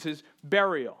beheld Jesus'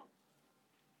 burial,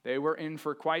 they were in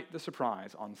for quite the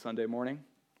surprise on Sunday morning.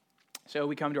 So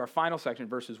we come to our final section,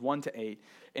 verses 1 to 8,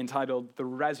 entitled The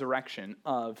Resurrection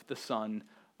of the Son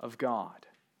of God.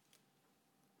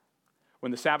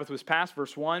 When the Sabbath was passed,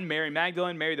 verse 1, Mary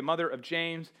Magdalene, Mary the mother of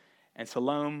James, and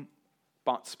Salome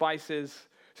bought spices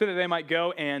so that they might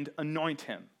go and anoint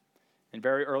him. And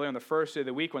very early on the first day of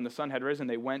the week, when the sun had risen,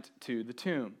 they went to the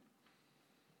tomb.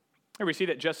 Here we see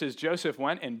that just as Joseph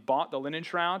went and bought the linen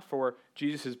shroud for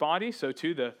Jesus' body, so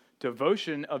too the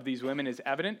devotion of these women is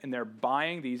evident in their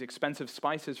buying these expensive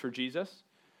spices for Jesus.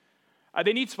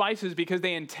 They need spices because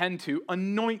they intend to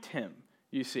anoint him,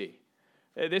 you see.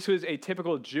 This was a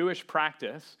typical Jewish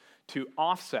practice to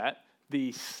offset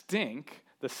the stink,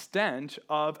 the stench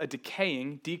of a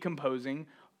decaying, decomposing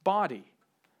body.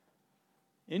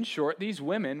 In short, these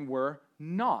women were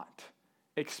not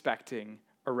expecting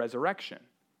a resurrection.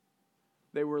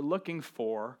 They were looking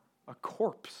for a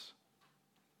corpse.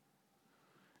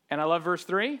 And I love verse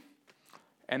 3.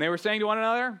 And they were saying to one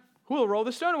another, who will roll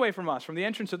the stone away from us, from the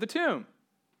entrance of the tomb?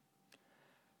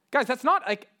 Guys, that's not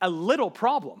like a little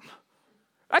problem.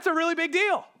 That's a really big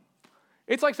deal.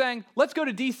 It's like saying, let's go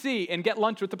to D.C. and get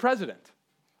lunch with the president.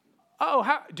 Oh,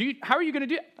 how are you going to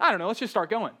do it? I don't know. Let's just start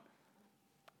going.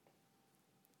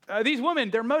 These women,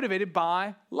 they're motivated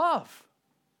by love.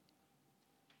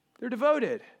 They're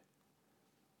devoted.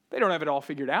 They don't have it all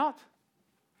figured out.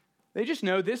 They just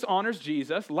know this honors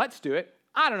Jesus. Let's do it.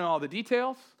 I don't know all the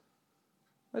details.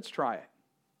 Let's try it.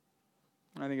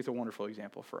 I think it's a wonderful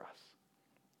example for us.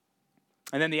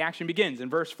 And then the action begins. In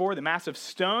verse 4, the massive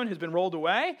stone has been rolled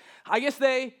away. I guess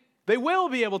they will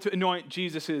be able to anoint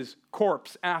Jesus'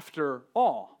 corpse after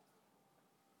all.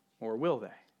 Or will they?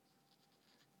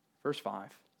 Verse 5.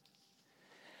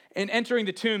 And entering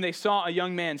the tomb, they saw a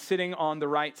young man sitting on the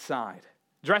right side,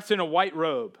 dressed in a white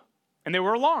robe, and they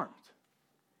were alarmed.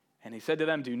 And he said to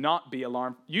them, do not be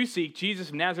alarmed. You seek Jesus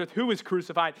of Nazareth, who was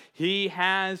crucified. He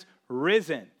has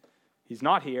risen. He's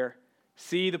not here.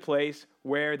 See the place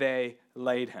where they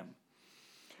laid him.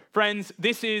 Friends,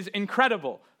 this is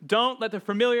incredible. Don't let the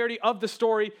familiarity of the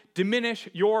story diminish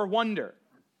your wonder.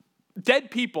 Dead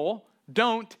people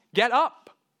don't get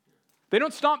up. They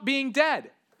don't stop being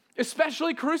dead,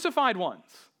 especially crucified ones.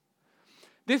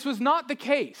 This was not the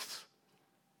case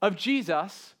of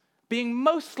Jesus being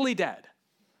mostly dead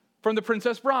from the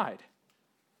Princess Bride.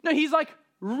 No, he's like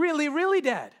really, really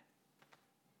dead.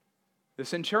 The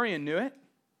centurion knew it.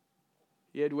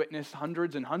 He had witnessed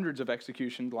hundreds and hundreds of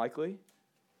executions, likely.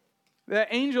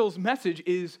 The angel's message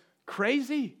is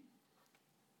crazy,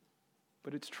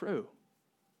 but it's true.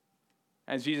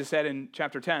 As Jesus said in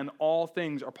chapter 10, all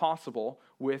things are possible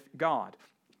with God.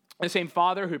 The same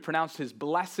Father who pronounced his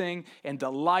blessing and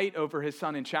delight over his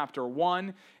Son in chapter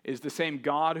 1 is the same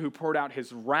God who poured out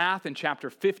his wrath in chapter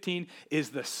 15, is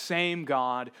the same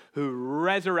God who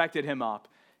resurrected him up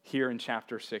here in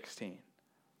chapter 16.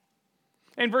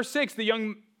 In verse 6, the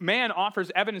young man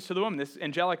offers evidence to the woman, this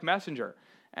angelic messenger,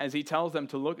 as he tells them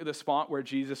to look at the spot where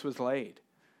Jesus was laid.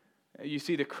 You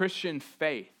see, the Christian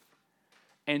faith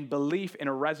and belief in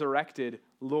a resurrected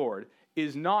Lord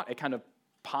is not a kind of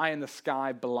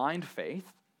pie-in-the-sky blind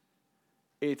faith.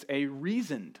 It's a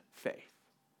reasoned faith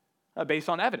based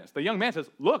on evidence. The young man says,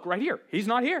 look, right here. He's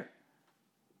not here.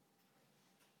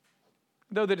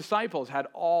 Though the disciples had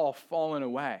all fallen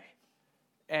away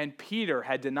and Peter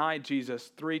had denied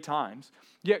Jesus 3 times,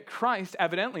 yet Christ,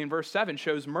 evidently in verse 7,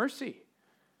 shows mercy.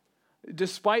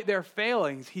 Despite their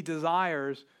failings, he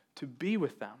desires to be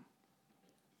with them.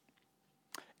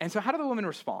 And so how do the women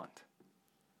respond?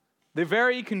 The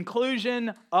very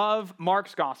conclusion of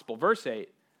Mark's gospel, verse 8.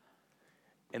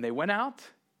 And they went out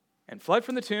and fled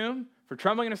from the tomb, for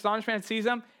trembling and astonishment had seized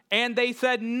them, and they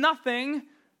said nothing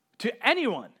to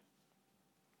anyone,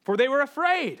 for they were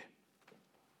afraid.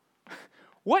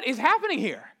 What is happening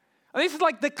here? This is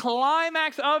like the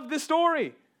climax of the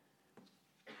story.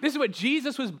 This is what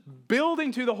Jesus was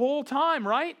building to the whole time,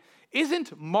 right?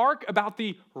 Isn't Mark about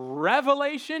the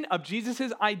revelation of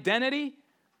Jesus' identity?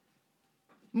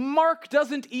 Mark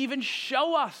doesn't even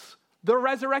show us the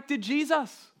resurrected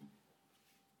Jesus.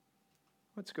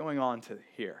 What's going on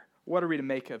here? What are we to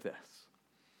make of this?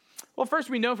 Well, first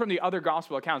we know from the other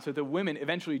gospel accounts that the women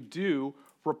eventually do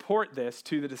report this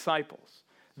to the disciples.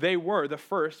 They were the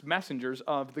first messengers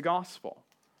of the gospel.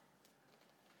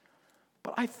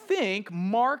 But I think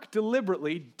Mark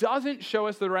deliberately doesn't show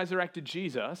us the resurrected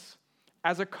Jesus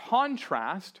as a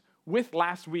contrast with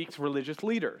last week's religious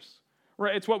leaders.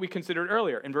 It's what we considered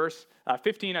earlier in verse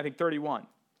 15, I think 31.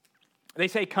 They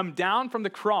say, come down from the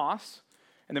cross,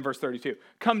 and then verse 32,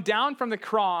 come down from the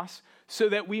cross so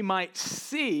that we might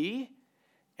see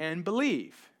and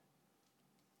believe.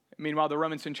 Meanwhile, the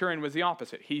Roman centurion was the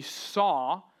opposite. He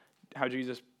saw how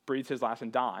Jesus breathed his last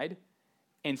and died,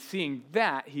 and seeing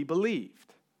that, he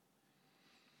believed.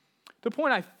 The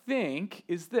point, I think,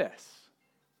 is this.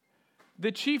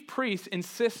 The chief priests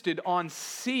insisted on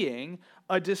seeing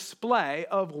a display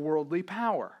of worldly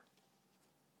power.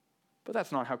 But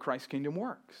that's not how Christ's kingdom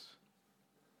works.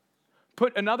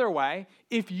 Put another way,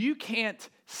 if you can't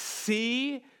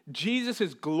see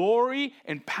Jesus' glory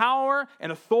and power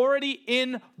and authority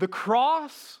in the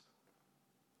cross,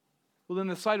 well, then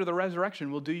the sight of the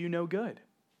resurrection will do you no good.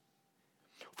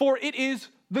 For it is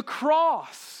the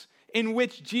cross in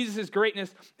which Jesus'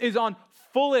 greatness is on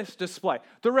fullest display.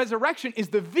 The resurrection is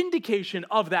the vindication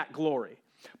of that glory.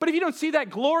 But if you don't see that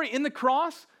glory in the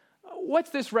cross, what's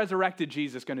this resurrected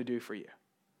Jesus going to do for you?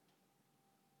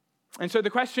 And so the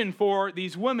question for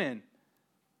these women,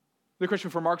 the question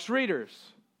for Mark's readers,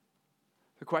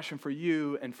 the question for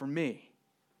you and for me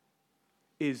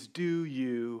is, do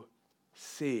you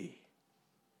see?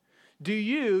 Do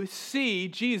you see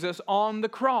Jesus on the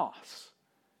cross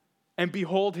and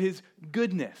behold his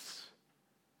goodness?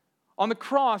 On the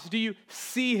cross, do you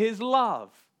see his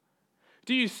love?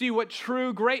 Do you see what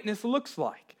true greatness looks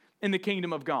like in the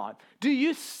kingdom of God? Do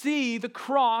you see the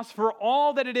cross for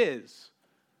all that it is?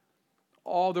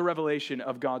 All the revelation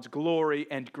of God's glory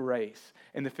and grace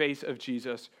in the face of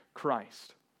Jesus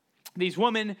Christ. These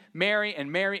women, Mary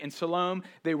and Salome,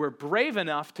 they were brave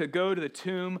enough to go to the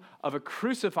tomb of a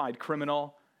crucified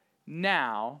criminal.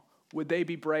 Now, would they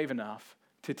be brave enough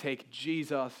to take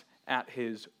Jesus at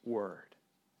his word?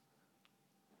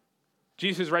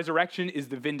 Jesus' resurrection is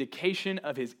the vindication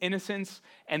of his innocence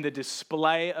and the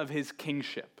display of his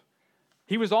kingship.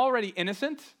 He was already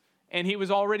innocent, and he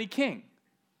was already king.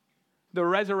 The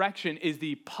resurrection is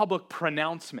the public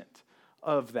pronouncement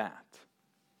of that.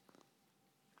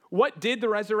 What did the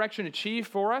resurrection achieve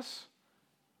for us?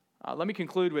 Let me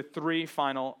conclude with 3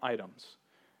 final items.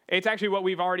 It's actually what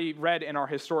we've already read in our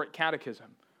historic catechism,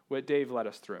 what Dave led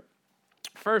us through.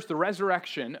 First, the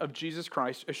resurrection of Jesus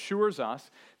Christ assures us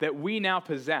that we now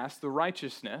possess the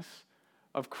righteousness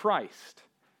of Christ.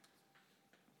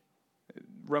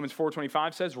 Romans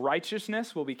 4:25 says,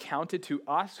 righteousness will be counted to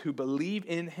us who believe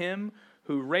in him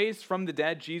who raised from the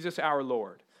dead Jesus our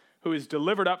Lord, who is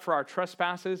delivered up for our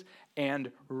trespasses and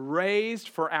raised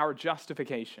for our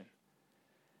justification.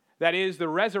 That is, the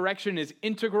resurrection is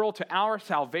integral to our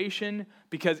salvation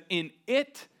because in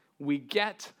it we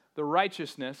get the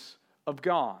righteousness of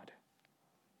God.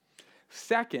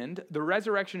 Second, the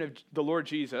resurrection of the Lord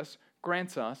Jesus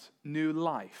grants us new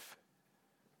life.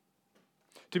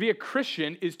 To be a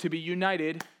Christian is to be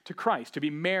united to Christ, to be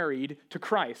married to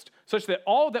Christ, such that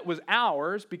all that was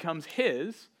ours becomes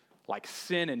his, like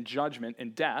sin and judgment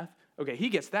and death. Okay, he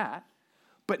gets that.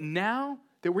 But now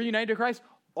that we're united to Christ,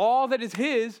 all that is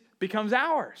his becomes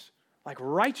ours, like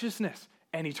righteousness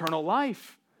and eternal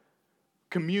life,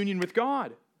 communion with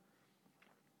God.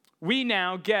 We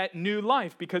now get new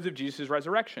life because of Jesus'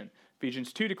 resurrection.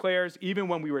 Ephesians 2 declares, even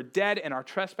when we were dead in our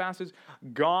trespasses,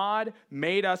 God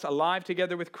made us alive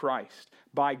together with Christ.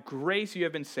 By grace you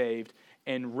have been saved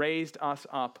and raised us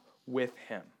up with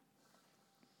him.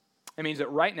 It means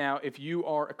that right now, if you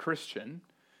are a Christian,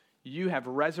 you have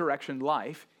resurrection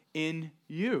life in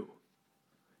you.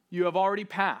 You have already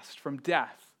passed from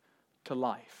death to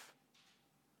life.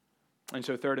 And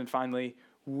so third and finally,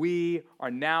 we are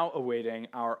now awaiting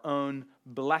our own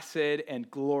blessed and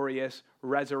glorious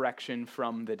resurrection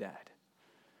from the dead.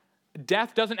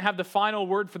 Death doesn't have the final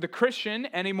word for the Christian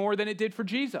any more than it did for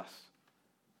Jesus.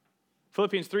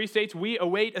 Philippians 3 states, we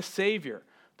await a Savior,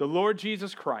 the Lord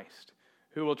Jesus Christ,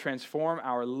 who will transform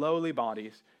our lowly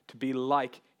bodies to be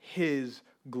like his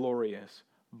glorious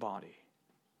body.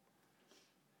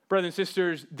 Brothers and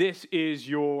sisters, this is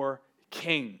your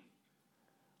King.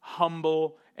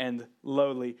 Humble and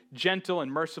lowly, gentle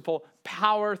and merciful,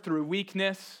 power through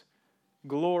weakness,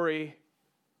 glory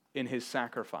in his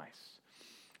sacrifice.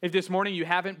 If this morning you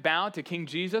haven't bowed to King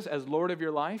Jesus as Lord of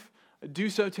your life, do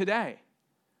so today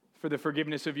for the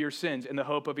forgiveness of your sins and the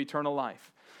hope of eternal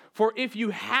life. For if you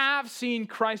have seen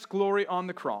Christ's glory on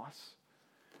the cross,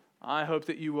 I hope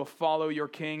that you will follow your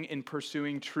King in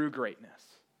pursuing true greatness,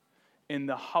 in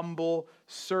the humble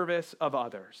service of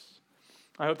others.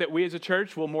 I hope that we as a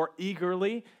church will more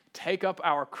eagerly take up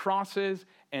our crosses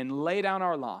and lay down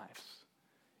our lives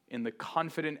in the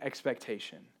confident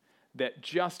expectation that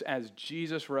just as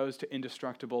Jesus rose to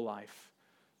indestructible life,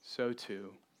 so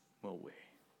too will we.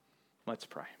 Let's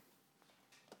pray.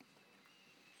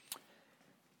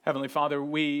 Heavenly Father,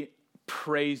 we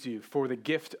praise you for the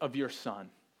gift of your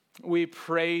Son. We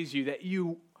praise you that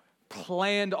you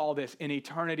planned all this in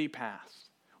eternity past.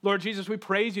 Lord Jesus, we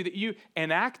praise you that you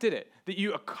enacted it, that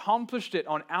you accomplished it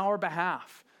on our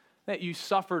behalf, that you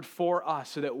suffered for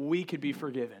us so that we could be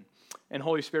forgiven. And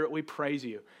Holy Spirit, we praise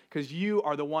you because you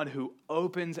are the one who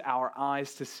opens our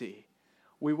eyes to see.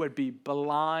 We would be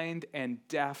blind and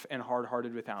deaf and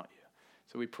hard-hearted without you.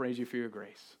 So we praise you for your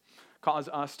grace. Cause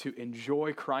us to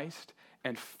enjoy Christ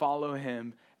and follow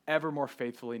him ever more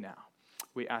faithfully now.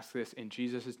 We ask this in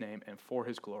Jesus' name and for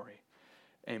his glory.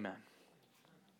 Amen.